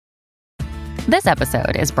This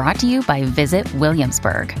episode is brought to you by Visit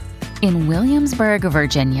Williamsburg. In Williamsburg,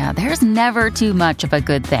 Virginia, there's never too much of a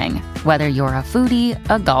good thing. Whether you're a foodie,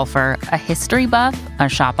 a golfer, a history buff, a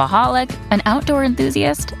shopaholic, an outdoor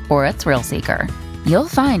enthusiast, or a thrill seeker, you'll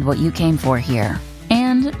find what you came for here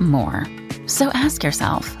and more. So ask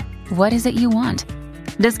yourself, what is it you want?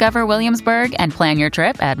 Discover Williamsburg and plan your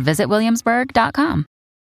trip at visitwilliamsburg.com.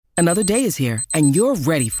 Another day is here, and you're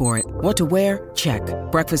ready for it. What to wear? Check.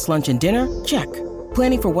 Breakfast, lunch, and dinner? Check.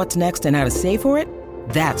 Planning for what's next and how to save for it?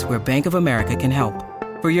 That's where Bank of America can help.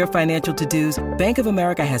 For your financial to-dos, Bank of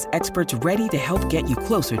America has experts ready to help get you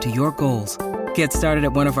closer to your goals. Get started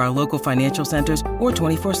at one of our local financial centers or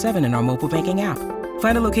 24/7 in our mobile banking app.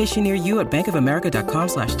 Find a location near you at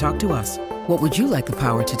bankofamerica.com/talktous. What would you like the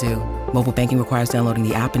power to do? Mobile banking requires downloading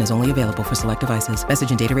the app and is only available for select devices.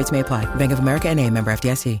 Message and data rates may apply. Bank of America N.A., member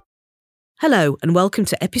FDIC. Hello and welcome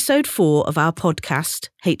to episode 4 of our podcast,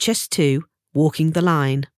 HS2 Walking the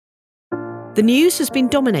Line. The news has been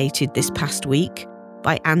dominated this past week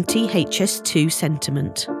by anti-HS2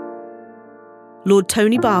 sentiment. Lord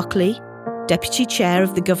Tony Berkeley, Deputy Chair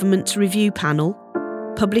of the Government's Review Panel,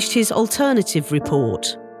 published his alternative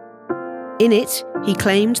report. In it, he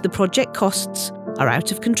claimed the project costs are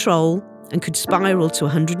out of control and could spiral to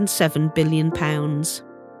 £107 billion.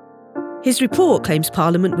 His report claims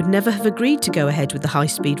Parliament would never have agreed to go ahead with the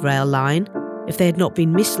high-speed rail line if they had not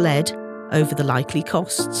been misled over the likely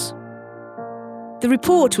costs. The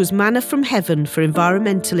report was manna from heaven for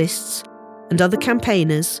environmentalists and other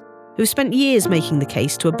campaigners who have spent years making the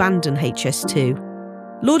case to abandon HS2.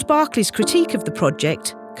 Lord Berkeley's critique of the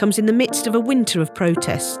project comes in the midst of a winter of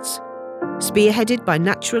protests, spearheaded by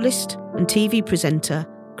naturalist and TV presenter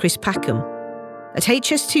Chris Packham. At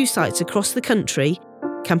HS2 sites across the country,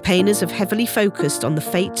 campaigners have heavily focused on the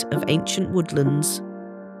fate of ancient woodlands.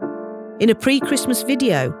 In a pre-Christmas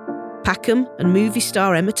video, Packham and movie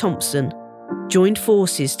star Emma Thompson joined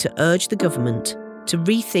forces to urge the government to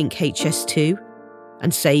rethink HS2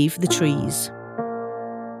 and save the trees.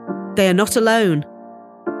 They are not alone.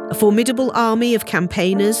 A formidable army of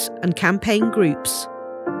campaigners and campaign groups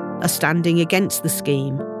are standing against the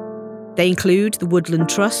scheme. They include the Woodland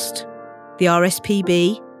Trust, the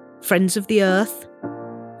RSPB, Friends of the Earth,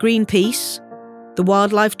 Greenpeace, the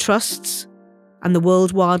Wildlife Trusts, and the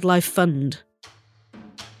World Wildlife Fund.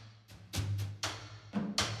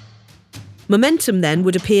 Momentum then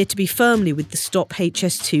would appear to be firmly with the Stop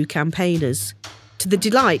HS2 campaigners, to the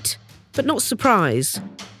delight, but not surprise,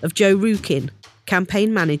 of Joe Rukin,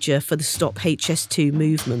 campaign manager for the Stop HS2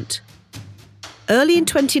 movement. Early in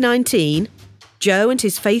 2019, Joe and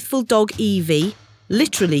his faithful dog Evie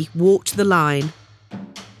literally walked the line.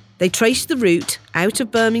 They traced the route out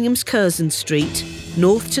of Birmingham's Curzon Street,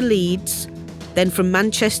 north to Leeds, then from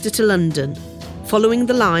Manchester to London, following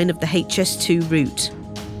the line of the HS2 route.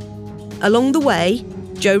 Along the way,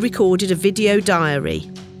 Joe recorded a video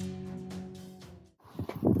diary.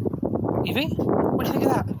 Evie, what do you think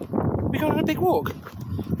of that? We got on a big walk.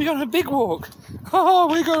 We got on a big walk. Oh,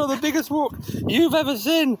 we got on the biggest walk you've ever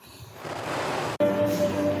seen.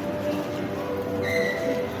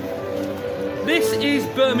 This is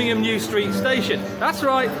Birmingham New Street Station. That's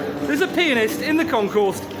right, there's a pianist in the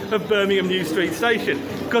concourse of Birmingham New Street Station.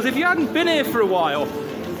 Because if you hadn't been here for a while,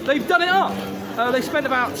 they've done it up. They spent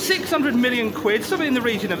about 600 million quid, something in the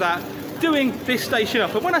region of that, doing this station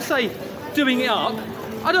up. And when I say doing it up,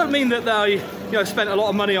 I don't mean that they spent a lot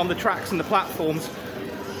of money on the tracks and the platforms.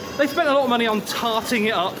 They spent a lot of money on tarting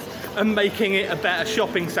it up and making it a better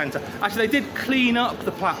shopping centre. Actually, they did clean up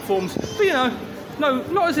the platforms, but no,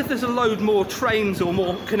 not as if there's a load more trains or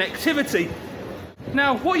more connectivity.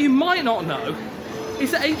 Now, what you might not know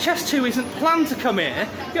is that HS2 isn't planned to come here.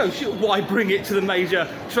 Why bring it to the major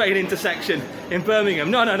train intersection in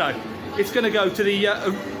Birmingham? No. It's going to go to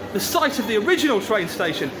the site of the original train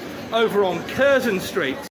station over on Curzon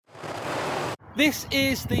Street. This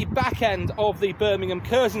is the back end of the Birmingham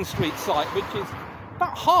Curzon Street site, which is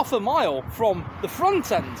about half a mile from the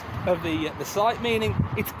front end of the site, meaning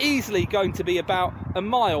it's easily going to be about a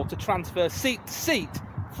mile to transfer seat to seat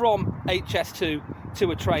from HS2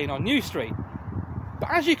 to a train on New Street. But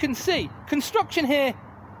as you can see, construction here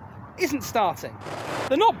isn't starting.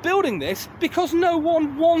 They're not building this because no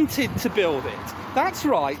one wanted to build it. That's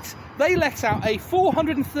right, they let out a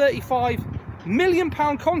 £435 million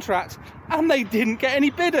contract and they didn't get any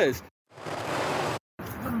bidders.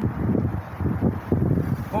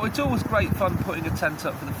 Well, it's always great fun putting a tent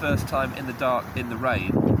up for the first time in the dark, in the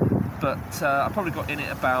rain, but I probably got in it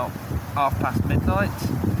about midnight.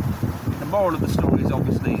 The moral of the story is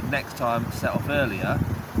obviously next time set off earlier.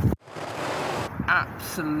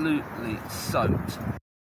 Absolutely soaked.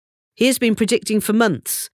 he has been predicting for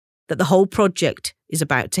months that the whole project is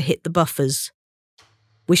about to hit the buffers.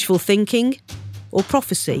 Wishful thinking or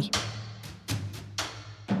prophecy?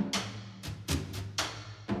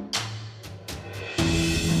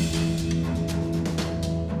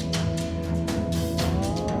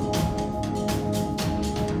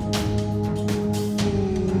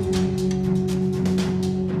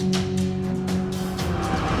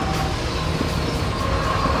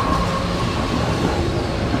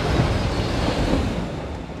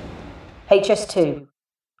 HS2,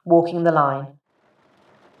 Walking the Line.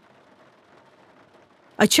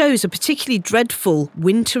 I chose a particularly dreadful,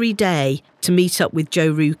 wintry day to meet up with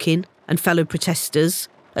Joe Rukin and fellow protesters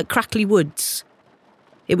at Crackley Woods.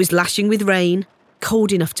 It was lashing with rain,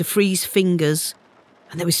 cold enough to freeze fingers,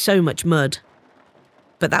 and there was so much mud.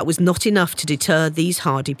 But that was not enough to deter these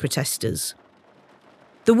hardy protesters.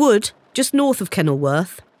 The Wood, just north of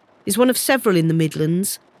Kenilworth, is one of several in the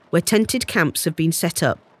Midlands where tented camps have been set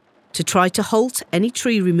up to try to halt any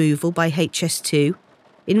tree removal by HS2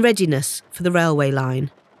 in readiness for the railway line.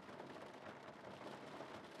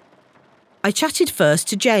 I chatted first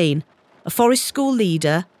to Jane, a Forest School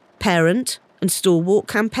leader, parent and stalwart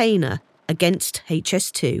campaigner against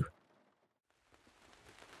HS2.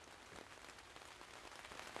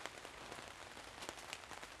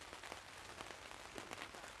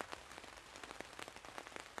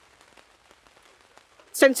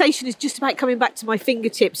 Sensation is just about coming back to my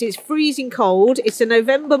fingertips. It's freezing cold. It's a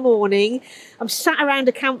November morning. I'm sat around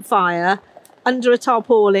a campfire under a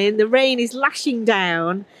tarpaulin. The rain is lashing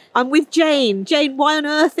down. I'm with Jane. Jane, why on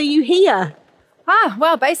earth are you here?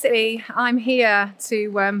 Well, basically, I'm here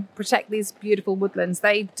to protect these beautiful woodlands.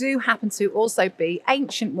 They do happen to also be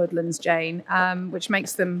ancient woodlands, Jane, which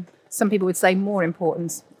makes them, some people would say, more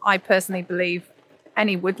important. I personally believe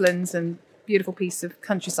any woodlands and beautiful piece of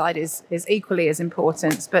countryside is equally as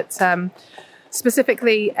important, but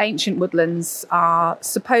specifically ancient woodlands are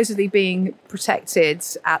supposedly being protected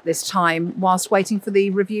at this time whilst waiting for the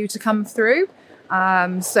review to come through.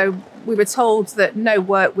 So we were told that no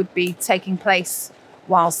work would be taking place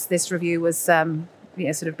whilst this review was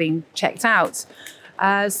sort of being checked out.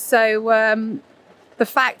 So the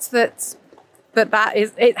fact that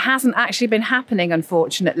it hasn't actually been happening,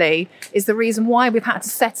 unfortunately, is the reason why we've had to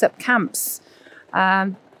set up camps.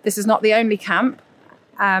 This is not the only camp.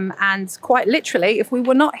 And quite literally, if we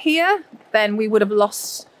were not here, then we would have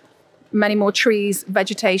lost many more trees,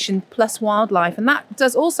 vegetation, plus wildlife. And that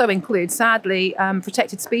does also include, sadly,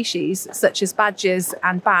 protected species such as badgers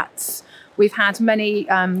and bats. We've had many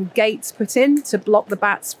gates put in to block the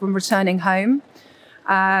bats from returning home.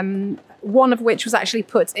 One of which was actually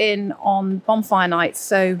put in on bonfire nights.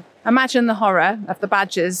 So imagine the horror of the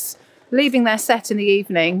badgers leaving their set in the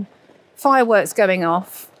evening, fireworks going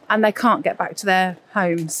off, and they can't get back to their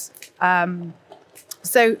homes.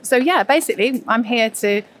 So yeah, basically, I'm here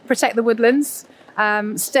to protect the woodlands,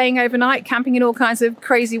 staying overnight, camping in all kinds of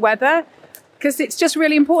crazy weather, because it's just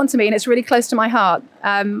really important to me and it's really close to my heart.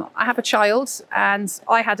 I have a child and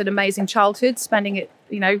I had an amazing childhood, spending it,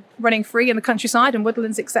 running free in the countryside and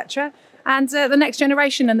woodlands, etc. And the next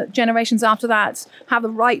generation and the generations after that have the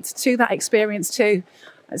right to that experience too.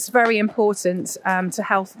 It's very important to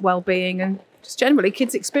health, well-being, and just generally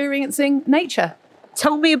kids experiencing nature.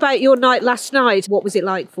 Tell me about your night last night. What was it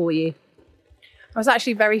like for you? I was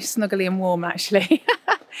actually very snuggly and warm, actually.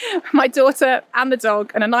 My daughter and the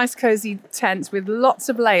dog, and a nice cosy tent with lots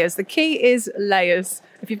of layers. The key is layers.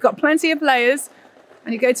 If you've got plenty of layers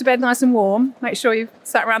and you go to bed nice and warm, make sure you've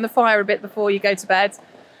sat around the fire a bit before you go to bed.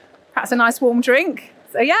 Perhaps a nice warm drink.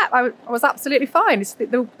 So yeah, I was absolutely fine.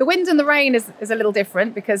 The wind and the rain is a little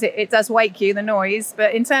different because it does wake you, the noise.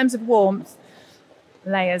 But in terms of warmth,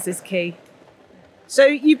 layers is key. So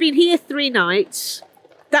you've been here 3 nights.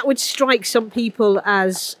 That would strike some people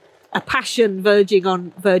as a passion verging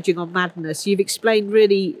on madness. You've explained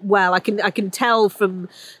really well. I can tell from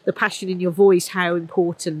the passion in your voice how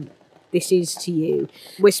important this is to you.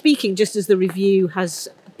 We're speaking just as the review has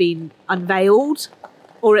been unveiled,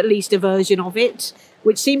 or at least a version of it,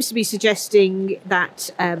 which seems to be suggesting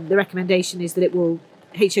that the recommendation is that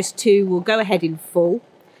HS2 will go ahead in full,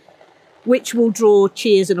 which will draw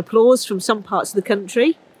cheers and applause from some parts of the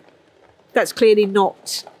country. That's clearly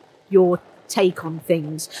not your take on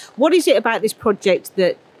things. What is it about this project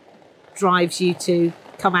that drives you to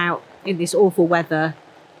come out in this awful weather?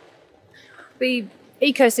 The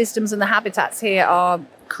ecosystems and the habitats here are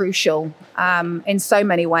crucial in so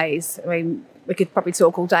many ways. I mean, we could probably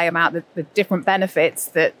talk all day about the different benefits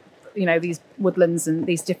that these woodlands and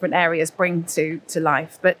these different areas bring to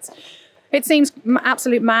life. But It seems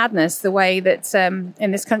absolute madness the way that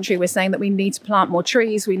in this country we're saying that we need to plant more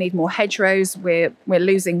trees, we need more hedgerows, we're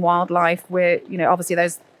losing wildlife. Obviously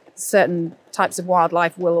those certain types of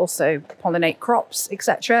wildlife will also pollinate crops,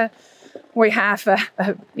 etc. We have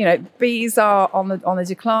bees are on the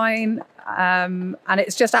decline, and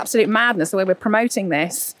it's just absolute madness the way we're promoting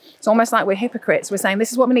this. It's almost like we're hypocrites. We're saying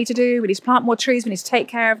this is what we need to do. We need to plant more trees. We need to take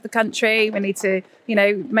care of the country. We need to,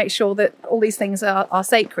 make sure that all these things are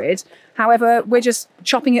sacred. However, we're just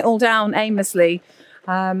chopping it all down aimlessly.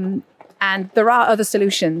 And there are other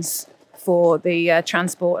solutions for the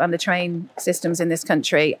transport and the train systems in this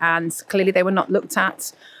country. And clearly they were not looked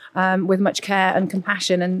at with much care and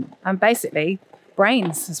compassion and basically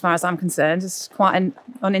brains, as far as I'm concerned. It's quite an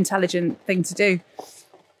unintelligent thing to do.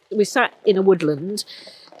 We're sat in a woodland.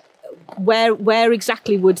 Where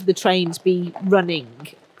exactly would the trains be running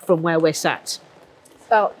from where we're sat?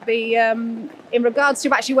 Well, in regards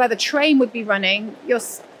to actually where the train would be running, you're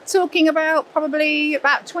talking about probably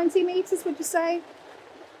about 20 metres, would you say,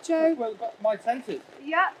 Joe? Well, my tent is.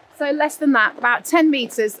 Yeah, so less than that, about 10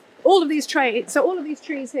 metres. All of these trees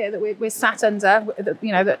here that we're sat under,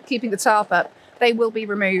 that keeping the tarp up, they will be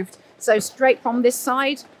removed. So straight from this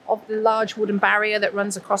side of the large wooden barrier that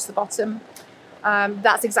runs across the bottom,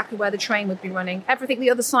 that's exactly where the train would be running. Everything the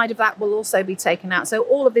other side of that will also be taken out. So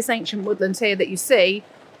all of this ancient woodland here that you see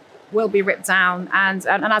will be ripped down. And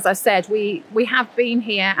as I said, we have been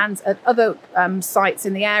here and at other sites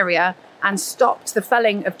in the area and stopped the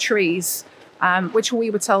felling of trees, which we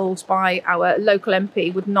were told by our local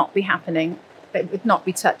MP would not be happening. They would not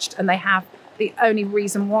be touched. And they have the only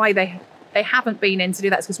reason why they haven't been in to do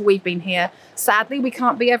that is because we've been here. Sadly, we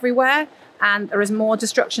can't be everywhere. And there is more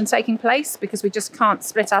destruction taking place because we just can't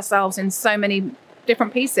split ourselves in so many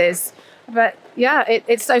different pieces. But yeah,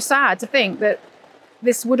 it's so sad to think that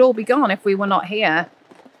this would all be gone if we were not here.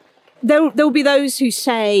 There'll be those who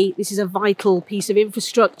say this is a vital piece of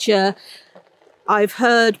infrastructure. I've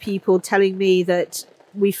heard people telling me that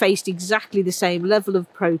we faced exactly the same level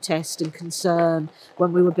of protest and concern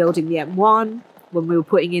when we were building the M1, when we were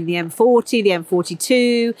putting in the M40, the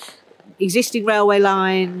M42, existing railway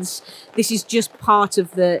lines. This is just part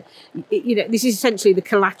of this is essentially the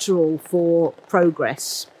collateral for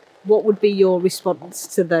progress. What would be your response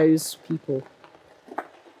to those people?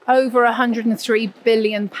 Over £103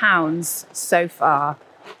 billion so far,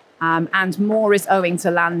 and more is owing to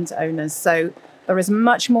landowners. So there is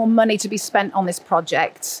much more money to be spent on this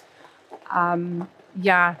project.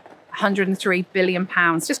 £103 billion.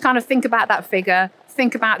 Just kind of think about that figure.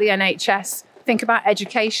 Think about the NHS. Think about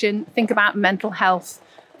education, think about mental health,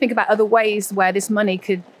 think about other ways where this money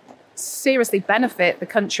could seriously benefit the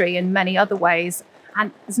country in many other ways.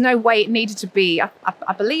 And there's no way it needed to be.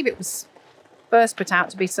 I believe it was first put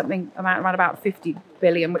out to be something around about 50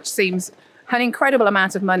 billion, which seems an incredible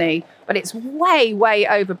amount of money, but it's way, way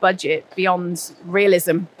over budget beyond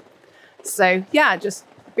realism. So yeah, just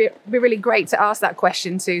be really great to ask that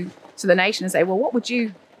question to the nation and say, well, what would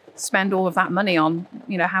you spend all of that money on?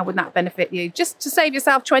 How would that benefit you? Just to save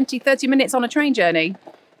yourself 20, 30 minutes on a train journey.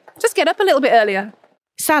 Just get up a little bit earlier.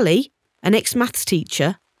 Sally, an ex-maths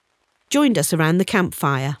teacher, joined us around the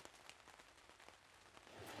campfire.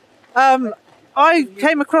 I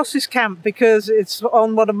came across this camp because it's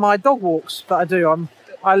on one of my dog walks that I do.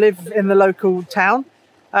 I live in the local town,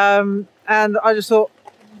 and I just thought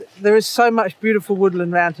there is so much beautiful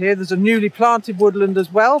woodland around here. There's a newly planted woodland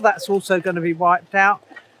as well. That's also going to be wiped out.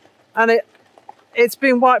 And it's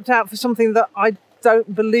been wiped out for something that I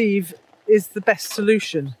don't believe is the best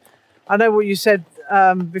solution. I know what you said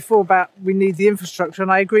before about we need the infrastructure, and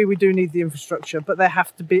I agree we do need the infrastructure, but there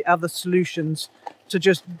have to be other solutions to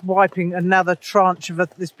just wiping another tranche of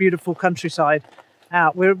this beautiful countryside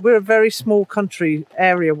out. We're a very small country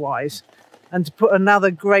area-wise, and to put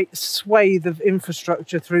another great swathe of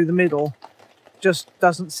infrastructure through the middle just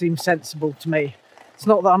doesn't seem sensible to me. It's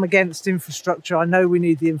not that I'm against infrastructure. I know we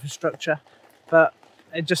need the infrastructure, but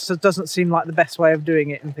it just doesn't seem like the best way of doing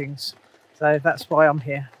it and things. So that's why I'm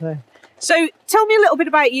here. So tell me a little bit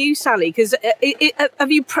about you, Sally, because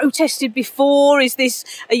have you protested before?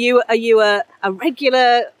 Are you a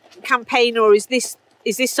regular campaigner, or is this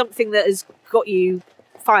something that has got you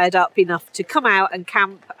fired up enough to come out and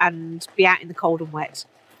camp and be out in the cold and wet?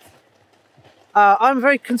 I'm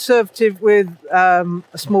very conservative with a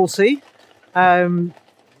small C.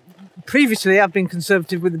 Previously, I've been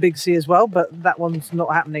conservative with the big C as well, but that one's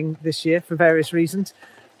not happening this year for various reasons.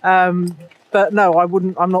 But no, I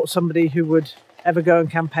wouldn't. I'm not somebody who would ever go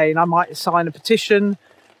and campaign. I might sign a petition.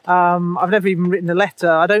 I've never even written a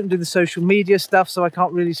letter. I don't do the social media stuff, so I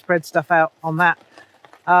can't really spread stuff out on that.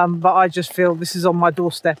 But I just feel this is on my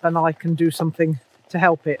doorstep and I can do something to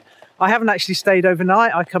help it. I haven't actually stayed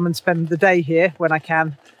overnight. I come and spend the day here when I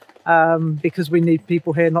can, because we need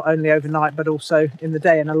people here not only overnight but also in the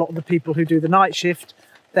day. And a lot of the people who do the night shift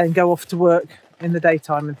then go off to work in the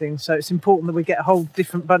daytime and things. So it's important that we get a whole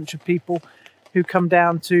different bunch of people who come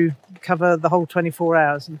down to cover the whole 24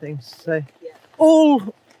 hours and things. So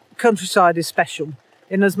all countryside is special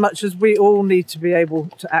in as much as we all need to be able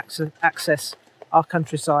to access our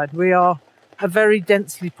countryside. We are a very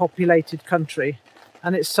densely populated country,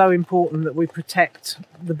 and it's so important that we protect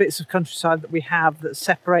the bits of countryside that we have that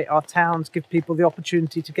separate our towns, give people the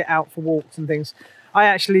opportunity to get out for walks and things. I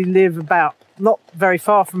actually live about not very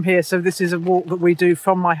far from here, so this is a walk that we do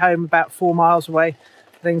from my home about 4 miles away,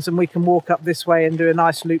 things, and we can walk up this way and do a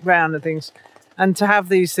nice loop round and things. And to have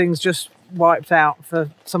these things just wiped out for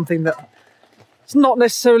something that it's not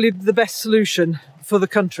necessarily the best solution for the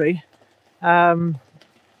country,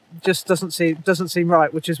 just doesn't seem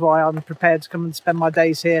right, which is why I'm prepared to come and spend my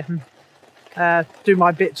days here and do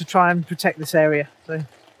my bit to try and protect this area. So.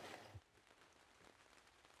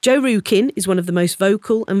 Jo Rukin is one of the most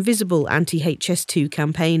vocal and visible anti-HS2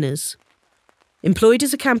 campaigners. Employed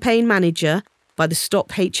as a campaign manager by the Stop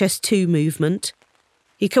HS2 movement,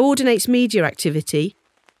 he coordinates media activity,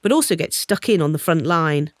 but also gets stuck in on the front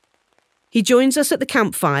line. He joins us at the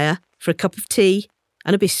campfire for a cup of tea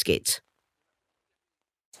and a biscuit.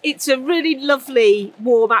 It's a really lovely,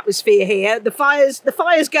 warm atmosphere here. The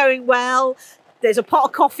fire's going well. There's a pot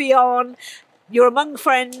of coffee on. You're among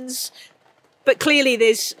friends. But clearly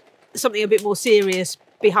there's something a bit more serious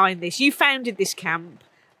behind this. You founded this camp.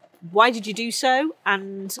 Why did you do so?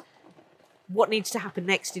 And what needs to happen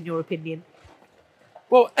next, in your opinion?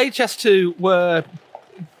 Well, HS2 were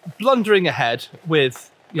blundering ahead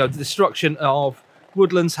with the destruction of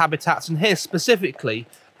woodlands, habitats, and here specifically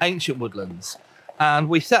ancient woodlands. And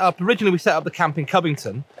originally we set up the camp in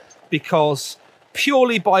Cubbington because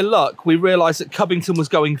purely by luck we realised that Cubbington was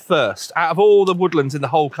going first. Out of all the woodlands in the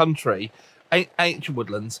whole country, ancient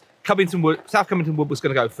woodlands, South Cubbington Wood was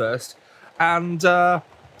going to go first. And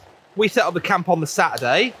we set up the camp on the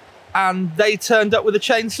Saturday and they turned up with the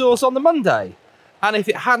chainsaws on the Monday. And if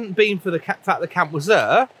it hadn't been for the fact the camp was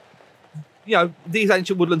there, these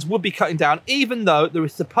ancient woodlands would be cutting down, even though there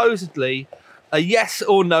is supposedly a yes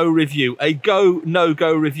or no review, a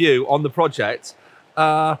no-go review on the project.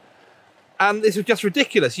 And this is just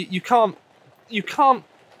ridiculous. You can't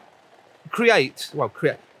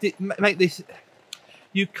make this.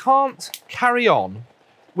 You can't carry on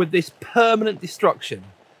with this permanent destruction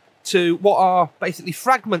to what are basically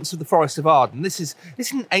fragments of the Forest of Arden. This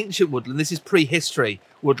isn't ancient woodland. This is prehistory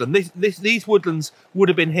woodland. These woodlands would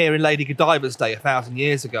have been here in Lady Godiva's day 1,000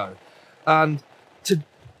 years ago, and to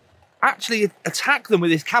actually attack them with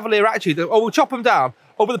this cavalier attitude that, we'll chop them down,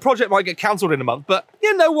 but the project might get cancelled in a month, but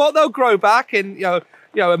you know what, they'll grow back in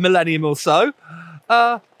a millennium or so,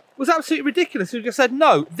 was absolutely ridiculous. We just said,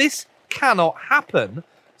 no, this cannot happen.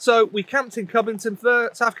 So we camped in Cubbington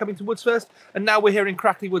first, South Cubbington Woods first, and now we're here in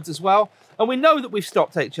Crackley Woods as well. And we know that we've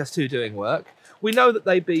stopped HS2 doing work. We know that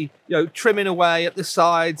they'd be, trimming away at the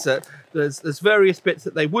sides. There's various bits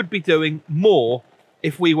that they would be doing more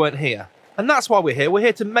if we weren't here. And that's why we're here. We're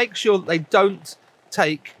here to make sure that they don't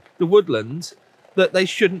take the woodland that they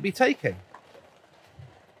shouldn't be taking.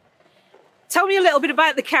 Tell me a little bit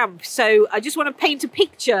about the camp. So I just want to paint a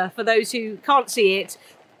picture for those who can't see it,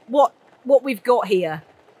 what we've got here.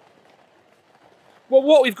 Well,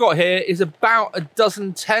 what we've got here is about a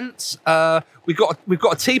dozen tents. We've got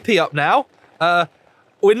a teepee up now.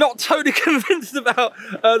 We're not totally convinced about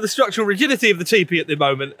the structural rigidity of the teepee at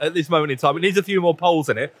this moment in time. It needs a few more poles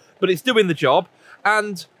in it, but it's doing the job.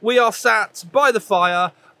 And we are sat by the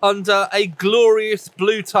fire under a glorious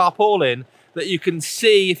blue tarpaulin that you can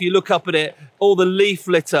see, if you look up at it, all the leaf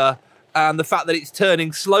litter and the fact that it's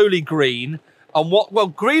turning slowly green.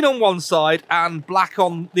 Green on one side and black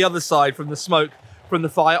on the other side from the smoke from the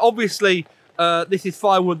fire. Obviously, this is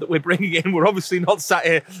firewood that we're bringing in. We're obviously not sat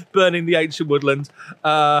here burning the ancient woodland.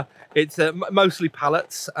 It's mostly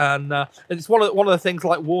pallets, and it's one of the things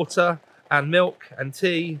like water and milk and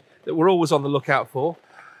tea that we're always on the lookout for.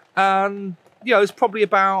 And it's probably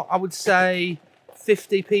about, I would say,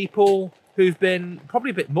 50 people who've been,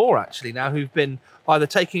 probably a bit more actually now, who've been either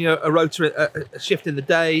taking a shift in the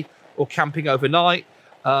day or camping overnight.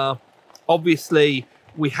 Obviously,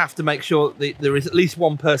 we have to make sure that there is at least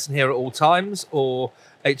one person here at all times, or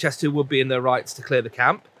HS2 would be in their rights to clear the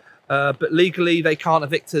camp. But legally, they can't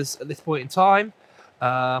evict us at this point in time.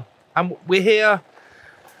 And we're here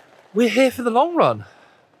for the long run.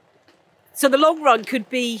 So the long run could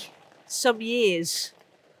be some years.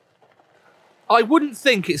 I wouldn't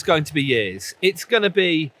think it's going to be years.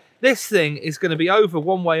 This thing is going to be over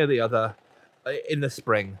one way or the other in the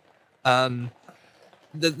spring.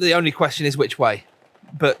 The only question is which way.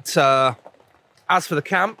 But as for the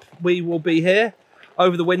camp, we will be here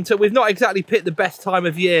over the winter. We've not exactly picked the best time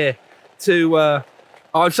of year to...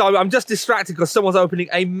 I'm just distracted because someone's opening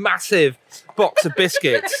a massive box of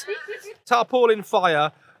biscuits. Tarpaulin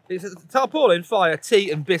fire, tea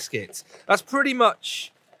and biscuits. That's pretty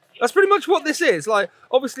much what this is. Like,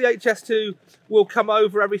 obviously HS2 will come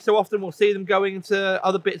over every so often. We'll see them going into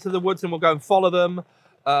other bits of the woods and we'll go and follow them.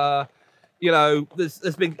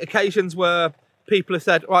 There's been occasions where people have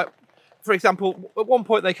said, right, for example, at one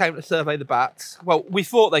point they came to survey the bats. Well, we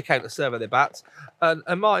thought they came to survey the bats.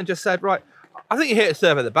 And Martin just said, right, I think you're here to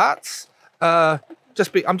survey the bats. I'm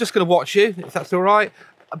just going to watch you, if that's all right.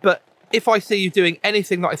 But if I see you doing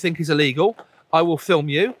anything that I think is illegal, I will film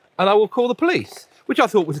you and I will call the police, which I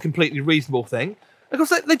thought was a completely reasonable thing.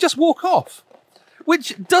 Because they just walk off,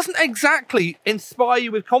 which doesn't exactly inspire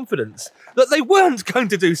you with confidence that they weren't going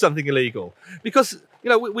to do something illegal. Because,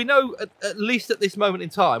 we know, at least at this moment in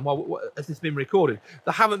time, as it's been recorded,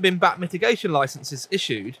 there haven't been bat mitigation licences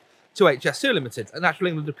issued to HS2 Limited. And Natural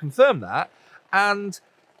England have confirmed that. And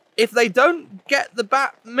if they don't get the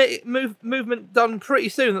bat movement done pretty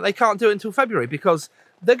soon, that they can't do it until February, because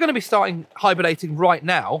they're going to be starting hibernating right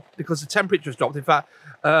now because the temperature's dropped. In fact,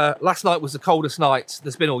 last night was the coldest night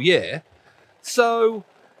there's been all year. So,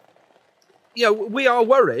 we are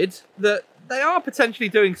worried that they are potentially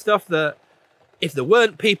doing stuff that, if there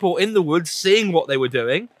weren't people in the woods seeing what they were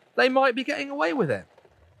doing, they might be getting away with it.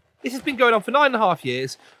 This has been going on for 9.5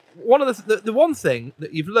 years. One of the one thing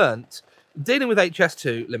that you've learnt dealing with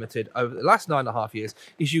HS2 Limited over the last 9.5 years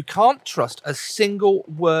is you can't trust a single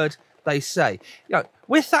word they say.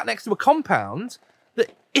 We're sat next to a compound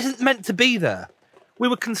that isn't meant to be there. We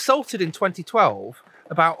were consulted in 2012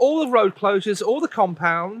 about all the road closures, all the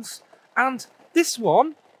compounds, and this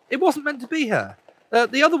one, it wasn't meant to be here.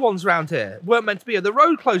 The other ones around here weren't meant to be here. The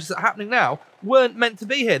road closures that are happening now weren't meant to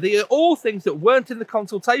be here. They are all things that weren't in the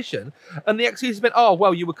consultation, and the excuse has been, oh,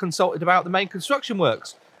 well, you were consulted about the main construction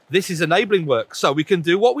works. This is enabling work, so we can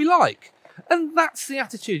do what we like. And that's the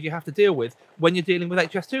attitude you have to deal with when you're dealing with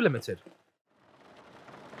HS2 Limited.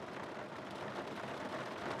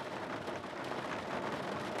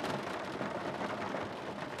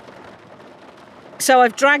 So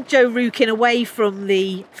I've dragged Joe Rukin away from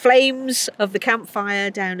the flames of the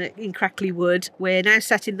campfire down in Crackley Wood. We're now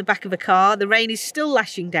sat in the back of a car. The rain is still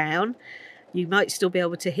lashing down. You might still be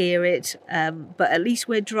able to hear it, but at least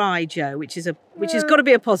we're dry, Joe, which has got to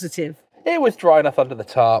be a positive. It was dry enough under the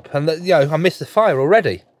tarp, and I missed the fire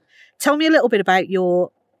already. Tell me a little bit about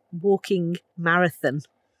your walking marathon.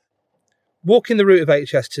 Walking the route of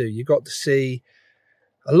HS2, you got to see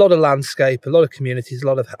a lot of landscape, a lot of communities, a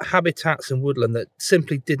lot of habitats and woodland that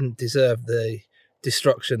simply didn't deserve the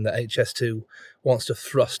destruction that HS2 wants to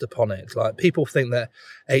thrust upon it. Like, people think that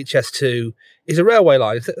HS2 is a railway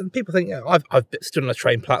line. People think, I've stood on a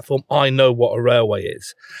train platform, I know what a railway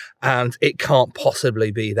is, and it can't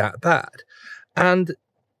possibly be that bad. And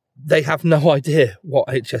they have no idea what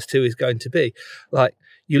HS2 is going to be. Like,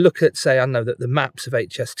 you look at, say, I know that the maps of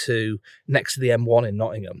HS2 next to the M1 in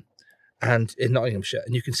Nottingham, and in Nottinghamshire,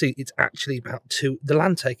 and you can see it's actually the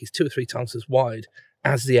land take is 2 or 3 times as wide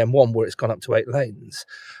as the M1, where it's gone up to 8 lanes.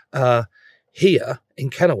 Here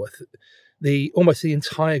in Kenilworth, almost the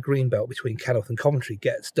entire green belt between Kenilworth and Coventry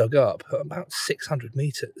gets dug up at about 600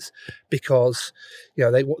 metres because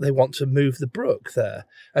they want to move the brook there,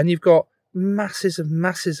 and you've got masses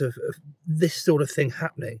of this sort of thing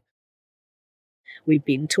happening. We've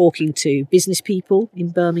been talking to business people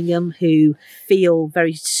in Birmingham who feel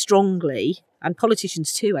very strongly, and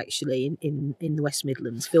politicians too, actually, in the West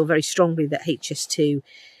Midlands, feel very strongly that HS2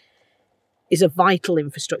 is a vital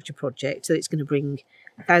infrastructure project, that it's going to bring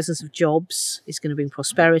thousands of jobs, it's going to bring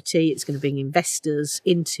prosperity, it's going to bring investors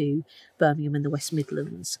into Birmingham and the West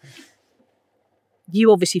Midlands.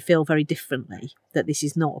 You obviously feel very differently, that this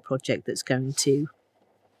is not a project that's going to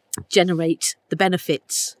generate the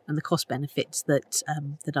benefits and the cost benefits that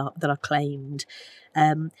are claimed.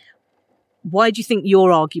 Why do you think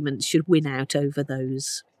your arguments should win out over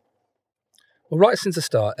those? Well, right since the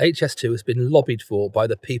start, HS2 has been lobbied for by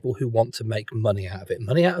the people who want to make money out of it,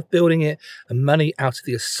 money out of building it and money out of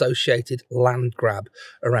the associated land grab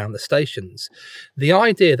around the stations. The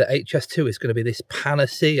idea that HS2 is going to be this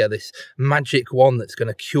panacea, this magic wand that's going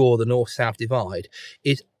to cure the north-south divide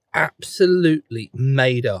is absolutely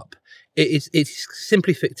made up. It's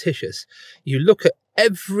simply fictitious. You look at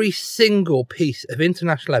every single piece of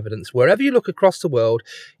international evidence, wherever you look across the world,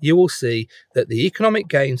 you will see that the economic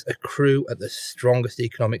gains accrue at the strongest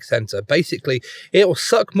economic centre. Basically, it will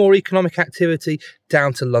suck more economic activity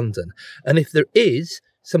down to London. And if there is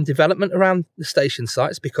some development around the station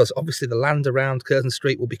sites, because obviously the land around Curzon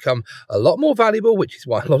Street will become a lot more valuable, which is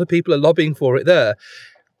why a lot of people are lobbying for it there,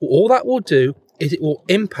 all that will do is it will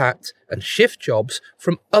impact and shift jobs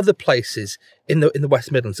from other places in the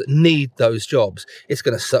West Midlands that need those jobs. It's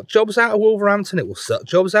going to suck jobs out of Wolverhampton, it will suck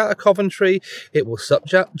jobs out of Coventry, it will suck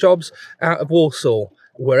jobs out of Walsall.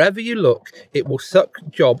 Wherever you look, it will suck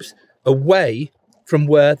jobs away from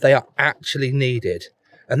where they are actually needed.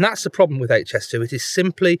 And that's the problem with HS2. It is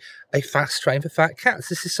simply a fast train for fat cats.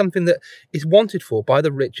 This is something that is wanted for by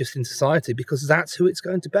the richest in society because that's who it's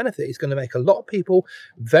going to benefit. It's going to make a lot of people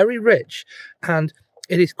very rich, and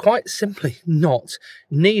it is quite simply not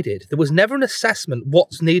needed. There was never an assessment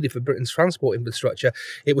what's needed for Britain's transport infrastructure.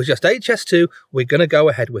 It was just HS2, we're going to go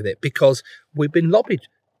ahead with it because we've been lobbied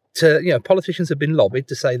to, politicians have been lobbied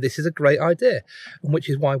to say this is a great idea, and which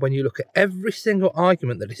is why when you look at every single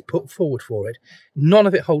argument that is put forward for it, none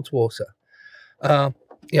of it holds water.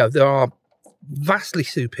 There are vastly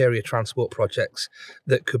superior transport projects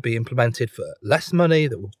that could be implemented for less money,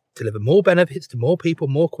 that will deliver more benefits to more people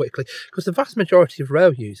more quickly, because the vast majority of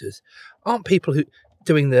rail users aren't people who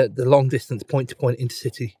doing the long distance point-to-point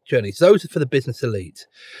intercity journeys. Those are for the business elite.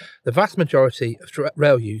 The vast majority of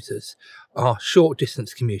rail users are short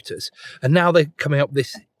distance commuters. And now they're coming up with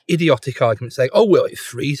this idiotic argument saying, oh, well, it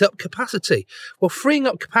frees up capacity. Well, freeing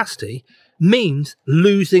up capacity means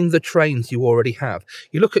losing the trains you already have.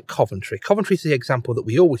 You look at Coventry. Coventry is the example that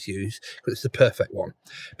we always use because it's the perfect one,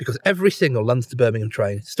 because every single London to Birmingham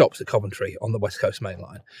train stops at Coventry on the West Coast Main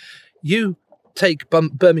Line. You take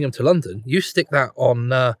Birmingham to London, you stick that on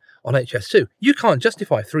HS2. You can't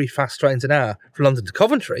justify 3 fast trains an hour from London to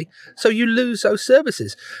Coventry, so you lose those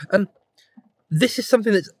services. And this is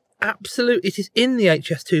something that's it is in the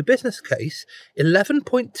HS2 business case,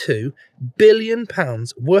 £11.2 billion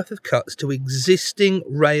worth of cuts to existing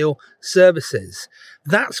rail services.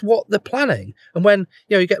 That's what they're planning. And when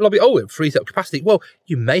you get lobby, it frees up capacity. Well,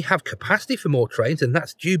 you may have capacity for more trains, and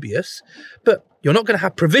that's dubious, but you're not going to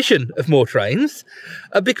have provision of more trains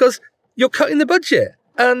because you're cutting the budget.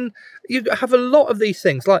 And you have a lot of these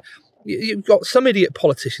things, like you've got some idiot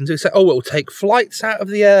politicians who say, it will take flights out of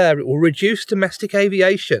the air, it will reduce domestic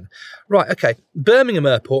aviation. Right, okay, Birmingham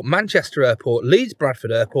Airport, Manchester Airport, Leeds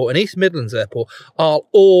Bradford Airport and East Midlands Airport are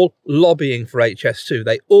all lobbying for HS2.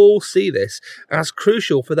 They all see this as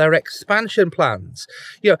crucial for their expansion plans.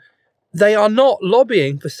 They are not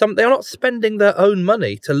lobbying for they are not spending their own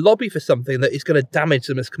money to lobby for something that is going to damage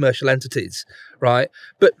them as commercial entities, right?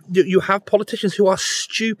 But you have politicians who are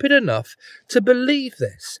stupid enough to believe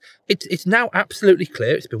this. It's now absolutely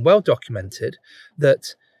clear, it's been well documented,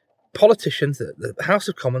 that politicians, that the House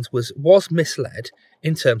of Commons was misled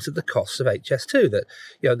in terms of the costs of HS2. That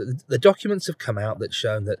the documents have come out that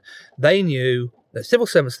shown that they knew, that civil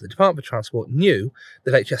servants of the Department of Transport knew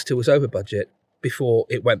that HS2 was over budget before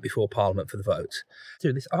it went before Parliament for the vote.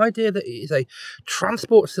 So this idea that it is a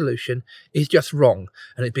transport solution is just wrong,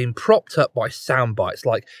 and it's been propped up by sound bites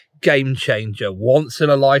like game changer, once in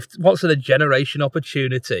a generation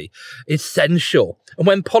opportunity, essential. And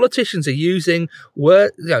when politicians are using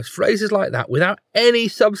phrases like that without any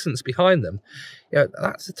substance behind them,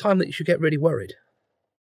 that's the time that you should get really worried.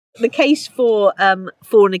 The case for and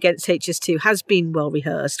against HS2 has been well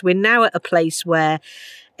rehearsed. We're now at a place where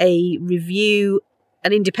an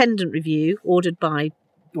independent review ordered by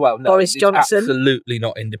Boris Johnson. Absolutely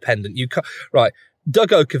not independent. You can't, right. Doug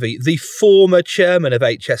Oakervey, the former chairman of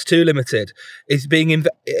HS2 Limited, is being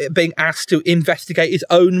asked to investigate his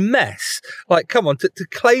own mess. Like, come on, to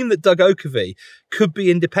claim that Doug Oakervey could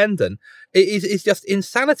be independent is just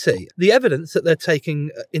insanity. The evidence that they're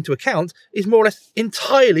taking into account is more or less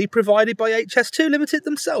entirely provided by HS2 Limited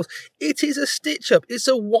themselves. It is a stitch-up. It's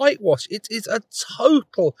a whitewash. It is a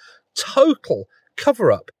total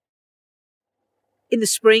cover-up. In the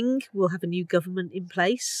spring, we'll have a new government in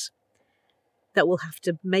place that will have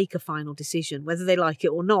to make a final decision. Whether they like it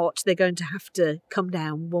or not, they're going to have to come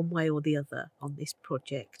down one way or the other on this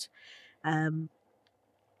project.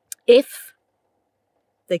 If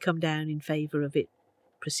they come down in favour of it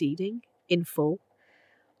proceeding in full,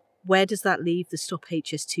 where does that leave the Stop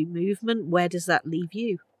HS2 movement? Where does that leave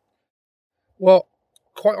you? Well,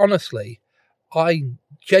 quite honestly, I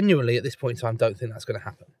genuinely at this point in time don't think that's going to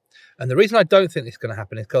happen. And the reason I don't think it's going to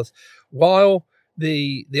happen is because while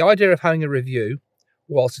the idea of having a review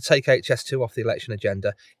was to take HS2 off the election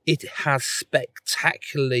agenda, it has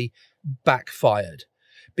spectacularly backfired,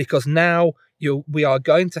 because now we are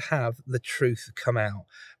going to have the truth come out.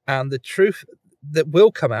 And the truth that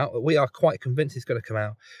will come out, we are quite convinced is going to come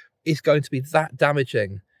out, is going to be that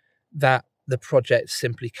damaging that the project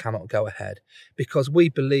simply cannot go ahead. Because we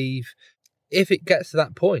believe if it gets to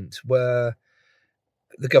that point where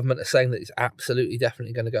the government are saying that it's absolutely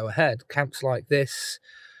definitely going to go ahead, camps like this,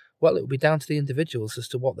 well, it will be down to the individuals as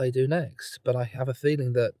to what they do next. But I have a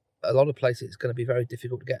feeling that a lot of places it's going to be very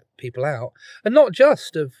difficult to get people out. And not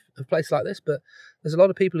just of a place like this, but there's a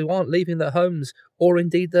lot of people who aren't leaving their homes or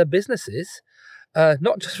indeed their businesses,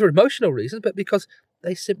 not just for emotional reasons, but because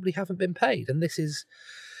they simply haven't been paid. And this is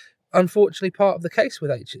unfortunately part of the case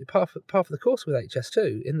with part of the course with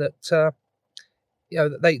HS2, in that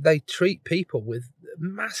they treat people with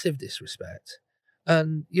massive disrespect.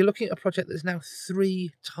 And you're looking at a project that's now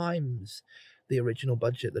 3 times the original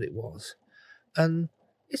budget that it was. And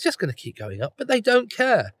it's just going to keep going up, but they don't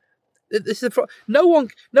care. This is no one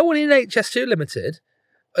in HS2 Limited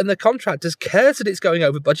and the contractors cares that it's going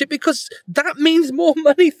over budget, because that means more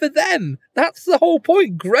money for them. That's the whole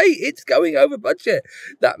point. Great, it's going over budget.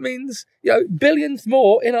 That means, billions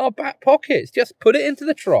more in our back pockets. Just put it into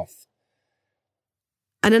the trough.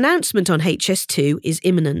 An announcement on HS2 is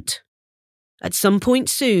imminent. At some point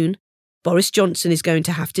soon, Boris Johnson is going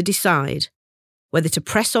to have to decide whether to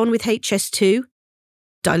press on with HS2,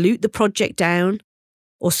 dilute the project down,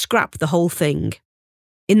 or scrap the whole thing.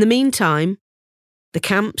 In the meantime, the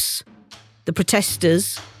camps, the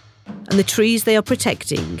protesters, and the trees they are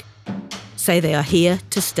protecting say they are here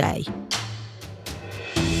to stay.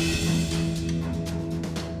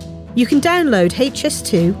 You can download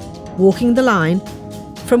HS2 Walking the Line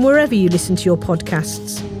from wherever you listen to your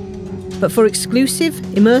podcasts. But for exclusive,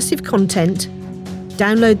 immersive content,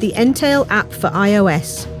 download the Entail app for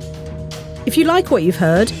iOS. If you like what you've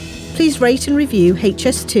heard, please rate and review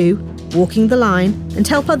HS2 Walking the Line and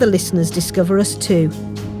help other listeners discover us too.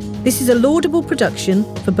 This is a Laudable production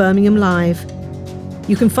for Birmingham Live.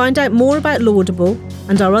 You can find out more about Laudable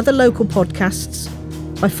and our other local podcasts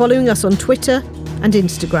by following us on Twitter and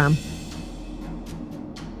Instagram.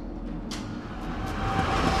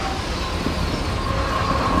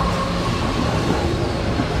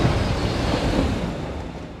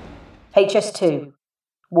 HS2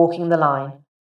 Walking the Line.